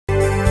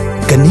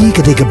Kani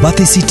kadega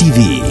batesi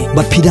TV,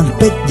 bat pidang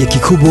pet yaki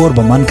kubor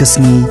baman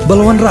kasni,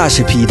 balwan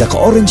rasha pi da ka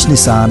orange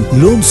nisan,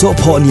 lom so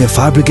po niya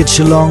fabricate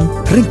Shillong,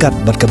 ringkat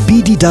bat ka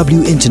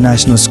BDW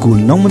International School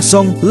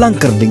Nongmansong,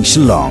 Langkarding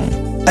Shillong.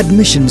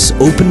 Admissions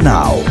open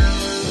now.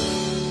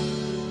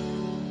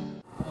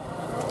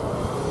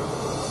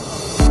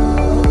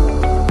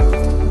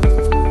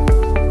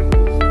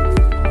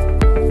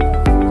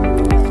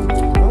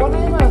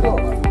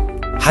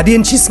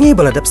 Hadian chisngi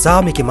baladap sa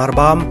miki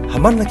marbam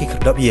haman laki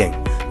Khyrdop Ïing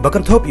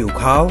bakan top yu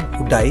kau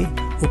udai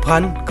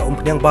upan ka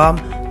umpnyang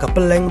bam ka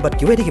peleng bat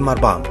kiwe di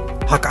marbam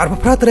hak arpa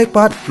pratrek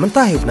pat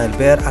mentahi upnail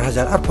ber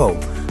arhajar arpo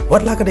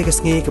wat la ka de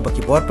kesngi ke baki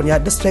bor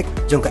penyat district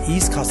jong ka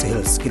East Castle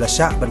Hills kila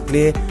syak ban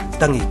kle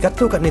tangi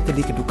katu kat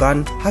neteli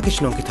kedukan hak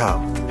Shnong kita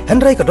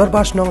Henry ka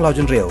Dorbar Shnong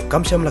Lawjynriew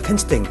kamsham la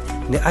kensting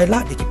ni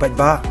aila di kipat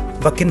ba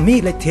bakin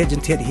mi Leit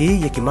jen tiet hi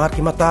yakimar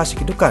kimata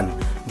sikidukan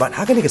bat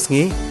hak ni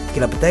kesngi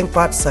kila beteng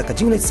pat sa ka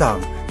jing Leit sam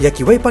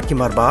yaki wei pat ki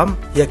marbam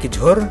yaki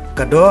Jhur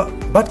kado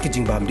bat ki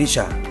jingbam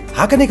disha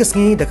hakane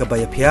kasngi da ka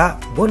baya phia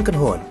bon kan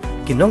hon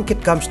ki nong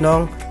kit kam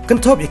Shnong kan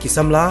top yaki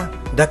samla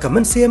da ka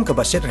mensiem ka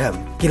bashet ram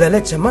kila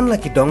let chaman la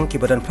ki dong ki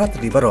badan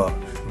pratri baro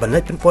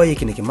banai Pynpoi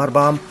ki ni ki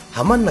marbam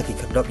haman la ki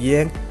Khyrdop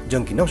Ïing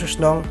jong ki nong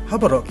Shnong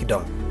habaro ki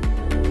dong.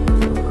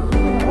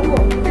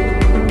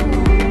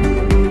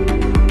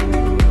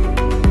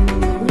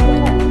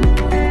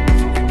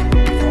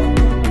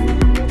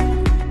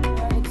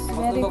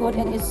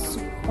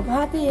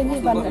 Hati ini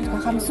ban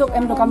kamsuk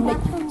em do kamlek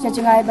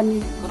sejengai ban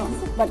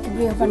bat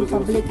kibri ban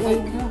public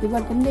di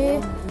ban kumne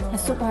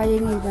masuk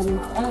hayeng ban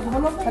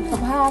bat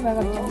kapha ba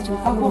kan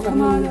aku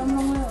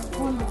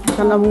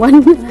kana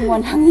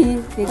wan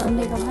hangi te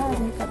kumne kapha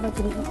ka bat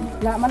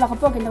la mala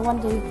kapo kin wan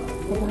de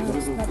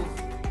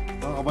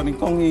apa ning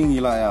kong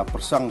ngila ya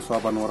persang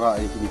suaban ora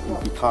kini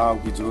ki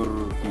thau ki Jhur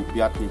ki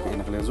piat ki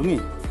enak le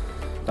zungi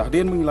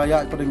tahdien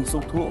mengilaya pada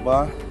ngisuk thu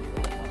ba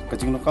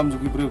kajing nokam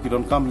juki brio ki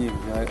don kam ye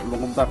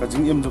longom ta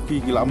kajing em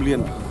juki ki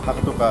lamlien hak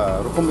to ka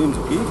rukum em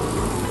juki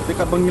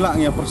tekat bangila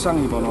ya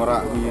persang ni bon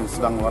wara ni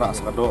sedang wara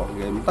sakado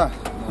ge entah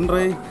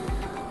henrei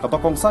apa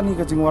kongsan ni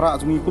kajing wara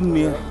jungi kum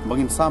ni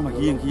bangin sam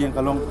Ïing ki yang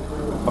kalong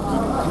baki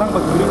nang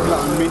bagi brio ki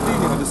lamlien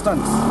ni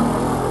distance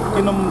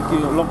kinom ki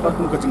lompat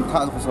kum kajing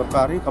tha ko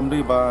sarkari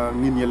kamdei ba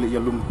ngin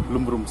ya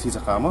lumbrum si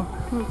sakama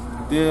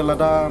de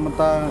lada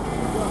menta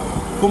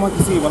kum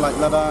hakisi wala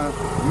lada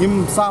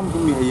ngim sam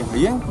kum ni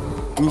Ïing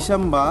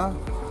Nisham ba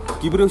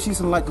kibrio si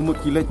sanlait kemut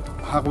kilet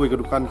hakwe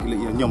kedukan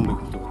kilet ya nyom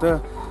begitu te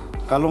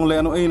kalong le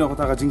anu no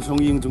kata kajing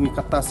Shnong Ïing jungi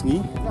katas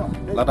ni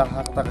lada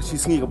hak ta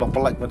kasisngi ke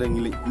bapalait pada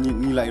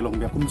ngilai long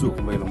dia kumju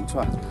kumbai long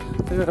chwa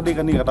te kadai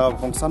kani kata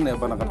kongsan e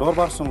bana ka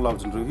Dorbar Shnong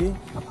Lawjynriew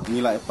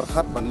ngilai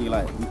perkhat ban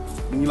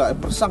ngilai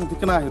persang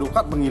tikena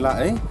hirukat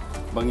bangilai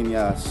bangin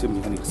ya sim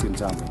ni kesin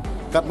jam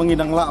kat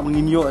bangidang la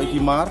banginyo e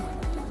kimar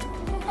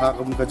hak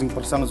kajing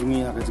persang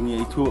jungi hak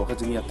kajing itu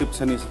kajing ya tip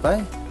seni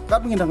setai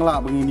kat mengindang la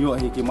benginyo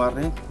hi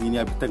kimare ni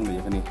abiteng le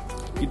kani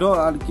kido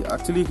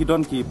actually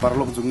kidon ki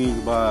parlok jungi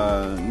ba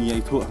nia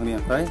itu kani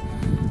tai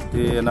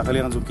te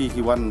nakalian juki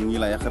ki wan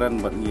ngila yakran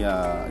bat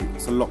nia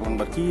selok lang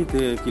barki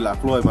te kila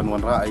kloy ban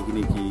wan ra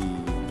kini ki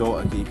do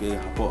ki ke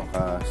hapo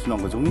ka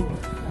Shnong jungi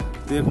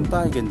te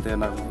kumtai gente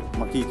na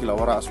maki kila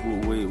wara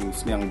asbu we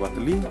usniang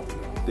batli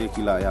te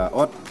kila ya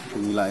ot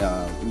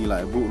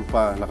ngila bu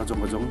ulpa la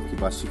kajong ki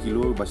ba 10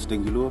 kilo ba 10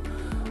 kilo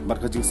bar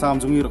kajing sam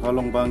jungi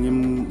kalong ba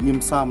ngim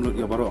sam lut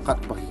ya baro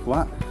kat baki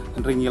kwa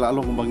ring ngila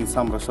long bangin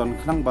sam rason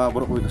knang ba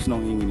baro ko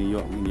Shnong Ïing ni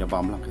yo ni ya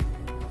bam lak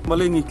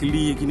balengi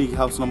kili kini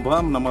house number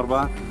namar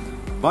ba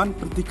ban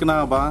perti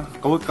kena ba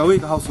kawe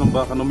ka house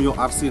number kanom yo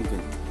arsin ke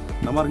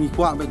namar ngi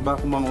kwa bet ba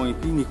kumang oi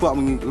pi ngi kwa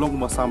ngi long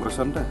ba sam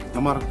rason te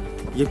namar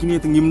yakini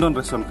tingim don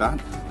rason kan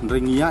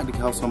ring ya di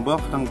house number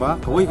knang ba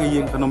kawe ka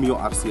Ïing kanom yo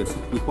arsin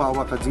ngi kwa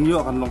wa kajing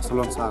yo kan long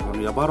salon sa kan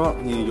ya baro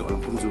ngi yo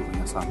long kumju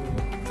ni sam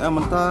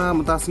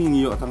menta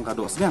singi yo tang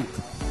kado senyang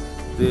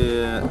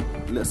de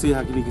le si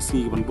hakini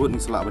kisi ban bot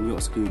ni sala ban yo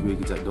ski gue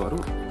ki jai do ro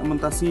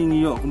menta singi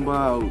yo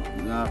kumba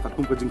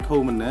katum kajing thau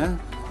man ne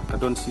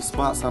kadon si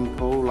spa san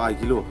tho lai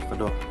kilo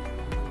kado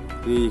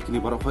de kini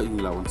baro kha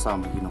ingi lawan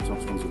sam ki nong song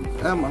song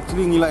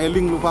actually ngila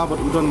eling lupa bat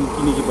udon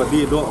kini ki badi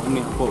do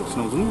ni hapo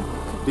Shnong jung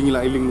de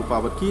ngila eling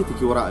lupa bat ki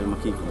ti wara ai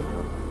maki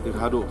de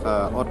hado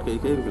ka ot ke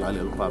bila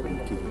ale lupa ban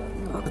ki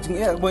kajing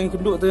boy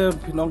kenduk te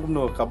pinong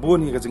kumno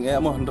kabun hi kajing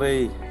mo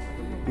henrei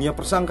nia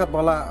persangkat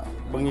bala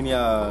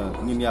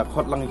banginia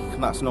khot lang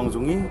kena Shnong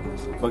jungi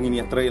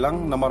banginia trei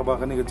lang namar ba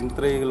kani kajing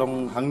trei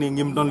long hangni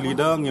ngimdon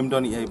leader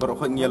ngimdon ai baro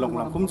khot ngia long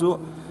lang kumju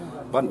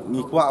ban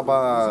ngi kwa ba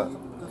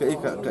ke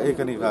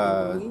kani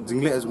ka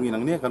jingle jungi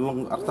nang ni kan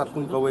long artat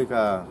kun kawe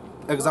ka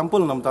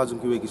example nam ta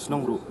jungi we ki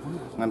Shnong ru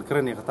ngan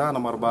keren ya kata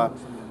namar ba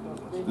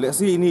le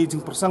si ini jing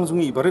persang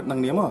jungi ibarit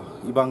nang ni ma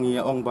ibangi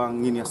ong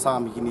bang nginia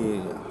sam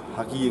kini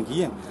haki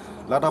yang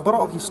lada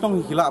baro ki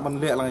Shnong hila ban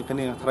le lang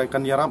kani trai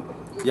kan yaram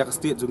ya ka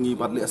state jungi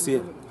bat le se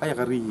aya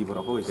ka ri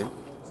baro ko ke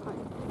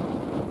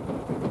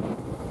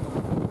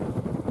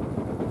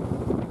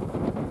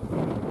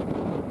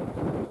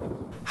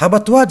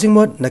Habatua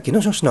jingmod na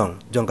kinong Shnong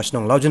jong ka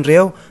Shnong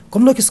Lawjynriew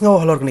kumno kisngaw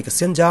halor ni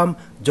kasian jam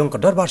jong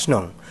ka Dorbar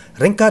Shnong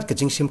ringkat ke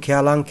jingsim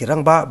khialang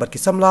kirangba bat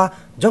kisamla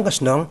jong ka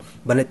Shnong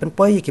banet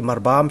Pynpoi ki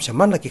marbam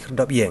shaman la ki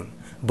Khyrdop Ïing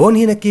bon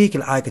hi na ki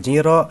kil ai ka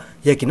jingiro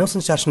ya kinong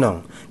san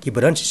Shnong ki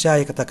beran sisa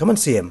ya kata kaman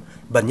sim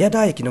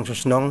banyada ya kinong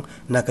Shnong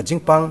na ka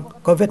jingpang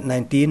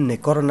COVID-19 ni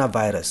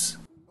coronavirus.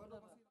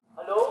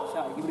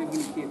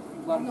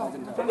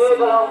 Jadi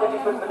kalau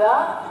betul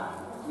benar,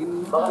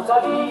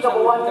 barangkali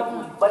kabuan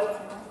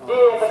di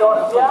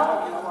kedua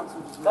siang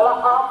kalau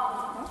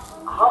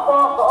apa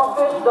ke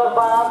ofis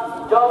Dorbar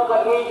jauh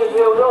kami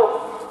Jhur tu,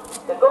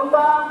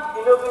 sekumta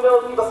kilo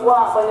di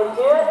bawah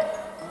Malaysia,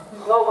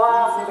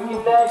 ngawah bikin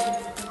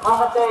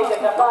hati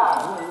kedapa,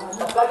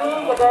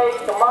 sekali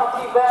kedai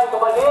kemasi bank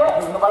kembali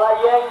kepala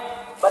Ïing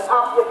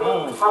berap jadi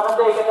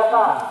hati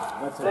kedapa,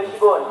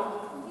 Lawjynriew.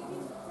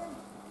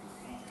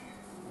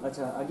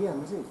 Acha, again,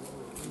 masih.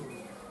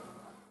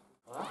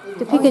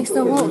 Tapi kita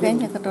tahu kan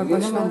ya kalau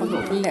bersama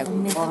berkelak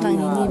ni senang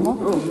ini mo,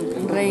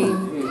 ray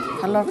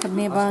kalau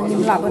kena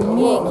bangin laban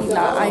ni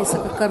kita ai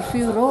seker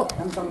curfew ro,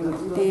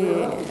 di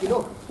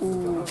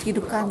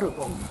kidukan ro,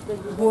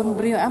 bon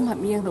beri amat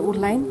yang ro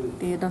online,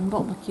 di dan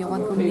bawa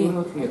berkiawan kuni,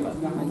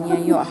 hanya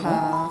yo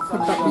ha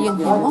Khyrdop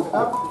Ïing mo,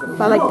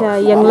 balik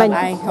yang lain.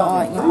 Ai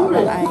yang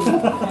ai,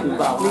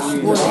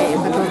 Lawjynriew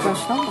betul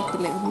bersama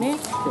berkelak ni,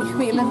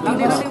 ikut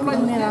tidak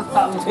ni lah,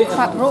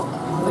 fat ro.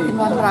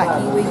 Pengwan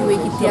rai we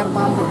kita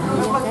mam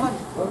kan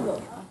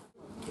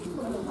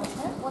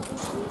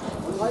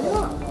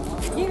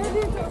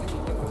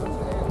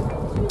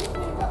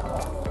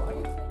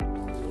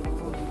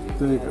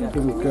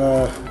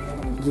Ketika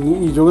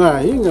jengi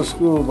jongai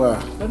ngasku ba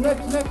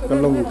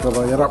kalong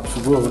kabayarap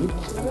subuh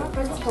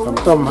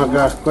kamtam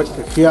haga kot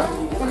kia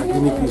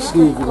ini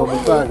kisni ke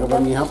bota ke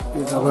bani hap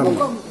ke kaban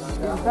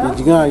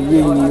jenga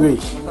ni we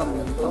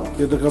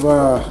kita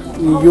kaba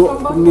iyo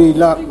ni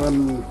lak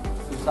man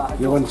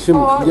yawan sim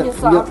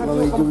fiat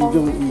malai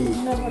jung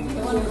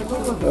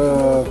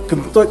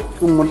kentot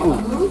kuman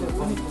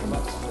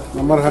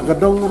nomor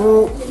hagadong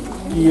ru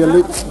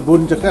Leit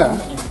bun jaka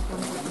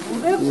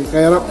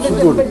kairap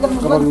subun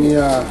kabang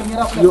niya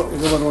yo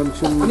kaban wan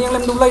sim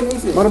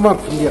marmar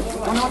fiat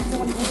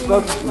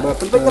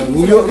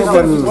niyo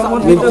kaban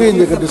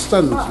maintain the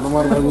distance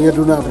nomor bang niya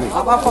duna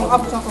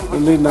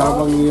ni na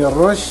bang niya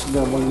rush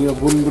na bang niya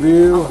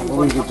bunbrew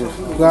bang gitu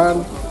kan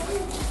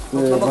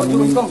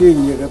maintain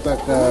ya kata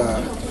ke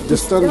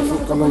distance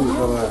kalau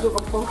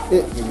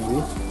ini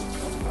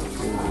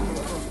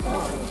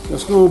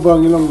Nasko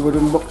bang ilang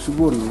berdembak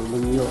subun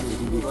mengiyo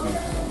di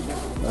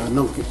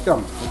nong kitam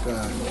ke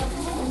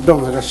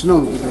dong haga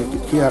Shnong di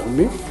kiak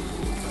ni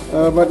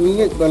bat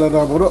nginget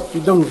balada borok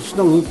dong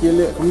Shnong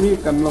kile kami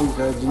kan long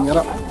ke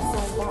jingarap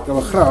ke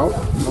bakrau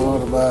nomor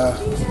ba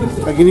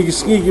kagini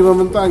kisngi ki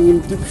mentang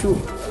intip su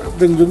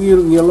deng jungir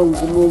ngelong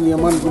kumo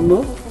nyaman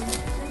kumo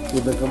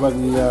kita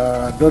kembali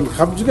don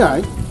kham juga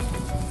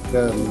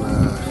kan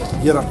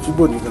jarak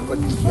subun kan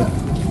dia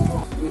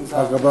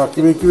agak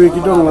kiwe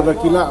kidong ada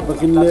kila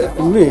bakin le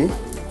ini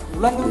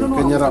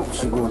kenyarap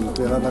subun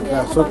terada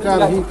ka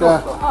sokar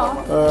hika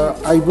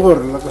aibor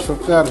la ka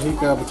sokar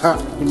hika bthak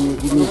ini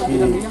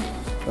ki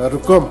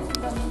rukom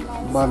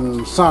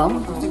ban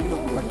sam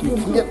laki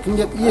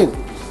kinjat Ïing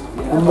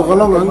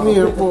umbakalong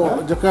angni po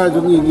jaka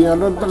jungi ni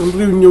alon tang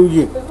riu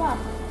nyuyi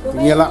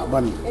nyelak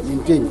ban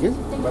minting ke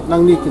bat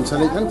nang ni kin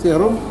salai kan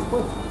serum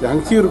yang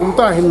sir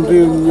kumta hin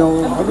riu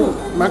nyo adu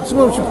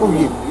maksimum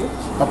 10 ye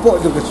apo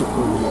je ke 10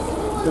 ye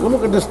kamu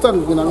ke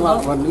destan kinang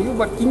lak ban yu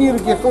bat kinir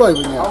ke kloi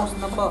punya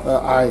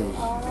ai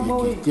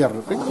tiar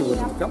kan je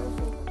kam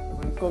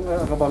kong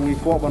ka bangi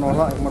ko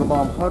banora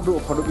marbam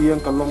Khyrdop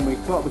Ïing kalong mai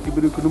ko bagi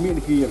ekonomi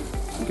ni Ïing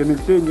kemin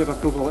ten ya ka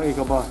to ko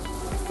ka ba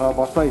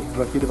basai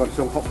bagi di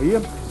version hok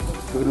Ïing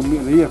ekonomi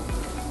ni Ïing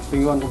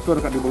tingwan doktor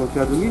ka di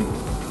bolosiar ni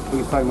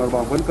Pynpoi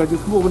marbang pun kaji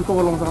semua pun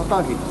kau long sangat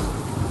tahi.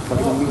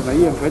 Bagi kami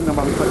Ïing kan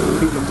nama kita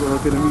ini dalam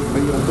ekonomi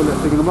Ïing untuk lihat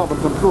tinggal mak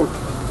berkontrol.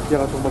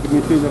 Jangan tu bagi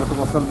meeting jangan tu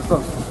pasal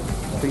besar.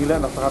 Tinggal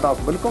nak sangat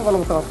pun kau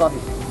long sangat tahi.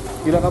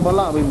 Kira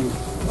kabala begini.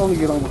 Orang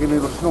kira begini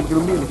Shnong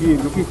ekonomi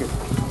Ïing juga ke.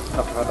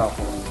 Tak sangat.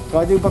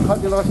 Kaji bakat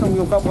jelas Shnong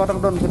yang kau kadang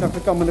dan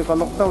sedang mereka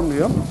lockdown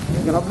dia.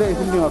 Yang apa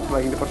itu ni apa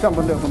ini percaya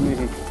benda kami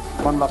ini.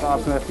 Mana ka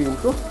asal film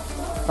tu.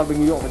 Tapi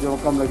ngiyo kerja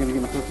kam lagi ni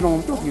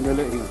Shnong tu gila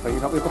leh ini.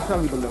 Tapi apa percaya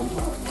benda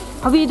tu.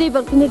 Abi di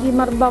bakini ki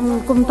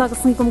marbam kumta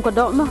kasni kum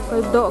Khyrdop mah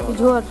Khyrdop ki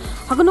Jhur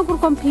hakno kur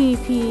kom pi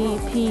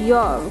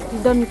yo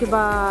dan ki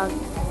ba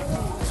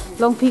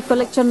long pi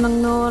collection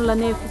nang no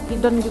lane ki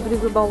dan ki bri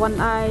ba wan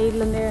ai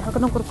lane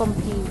hakno kur kom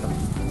pi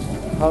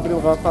habri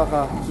kata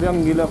ka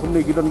yang gila kun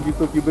ni gidan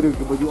gitu ki beri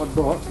ki baju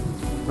addo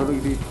lalu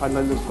di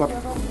final court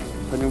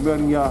penyumban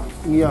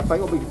ngia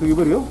tai ob gitu ki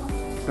beri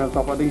dan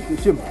tapa ding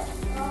sim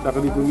dak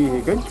di tungi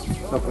kan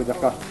dak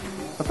jaka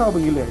kata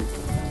bengile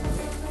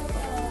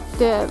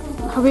te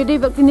habedi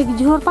bakini ki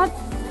Jhur pat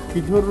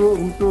Jhur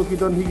untuk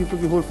kidan higi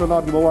tu ki wholesale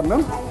di bawah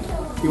nang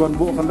iwan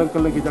bu kandang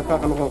ki jaka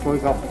kalau kau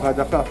ka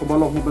jaka ke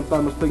bawah mu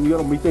bentan mesti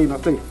ngir mitai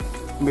nate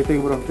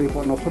berang te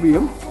pot no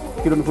khabiem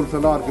kidan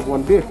wholesale ki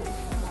bon de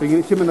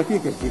Pengen sim nak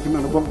ke, sim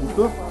nak buang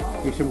itu,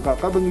 sim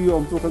kakak bengi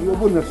om tu kali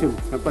obun sim.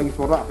 Sampai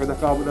sorak kita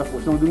kau dah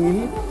pusing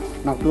dungi,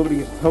 nak tu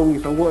beri tahu ni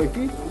sawo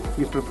iki,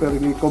 ni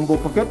prepare ni combo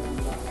paket,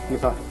 ni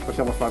sah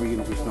bersama suami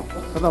ni Shnong.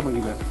 Kata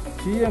bengi dah.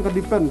 Si yang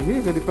kedipan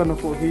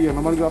aku si yang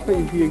nama apa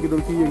si yang kita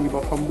si yang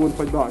bawa pambun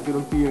pada kita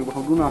si yang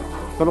bawa duna.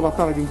 Kalau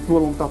kata lagi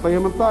tual tak payah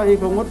mentah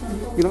kamu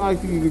kita ai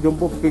si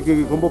jompo ke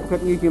combo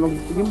paket ni kita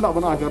ngimla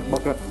bana ajar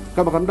bakat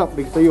kabakan dap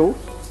di sayo.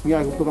 Ni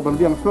aku tu kapan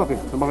biang suak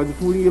sama kaji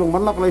tuli long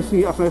malak lai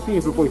sini asal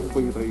sini supaya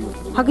tayo.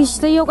 Hagi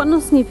sayo kan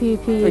sini pi.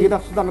 Kita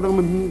sedang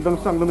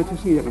sang dalam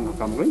sini ya kan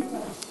kamu kan.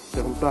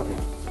 Saya mentah.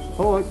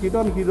 Oh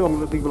kita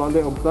nanti belanda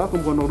omta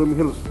kemudian orang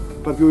hills.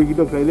 Pergi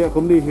kita saya lihat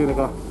kamu ni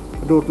mereka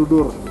door to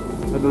door.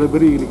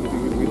 Delivery ni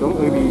kita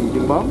di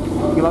Jembang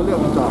kita lihat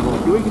besar.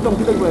 Jadi kita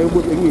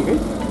buat ini kan.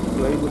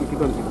 Kita buat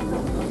kita ni.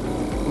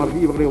 Mari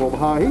kita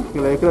bahai,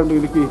 kita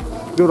memiliki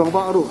orang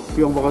baru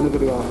yang bakal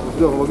negara.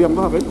 Sudah biang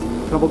dah kan.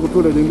 Sampai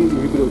betul dah jadi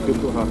video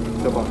itu ha.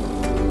 Coba.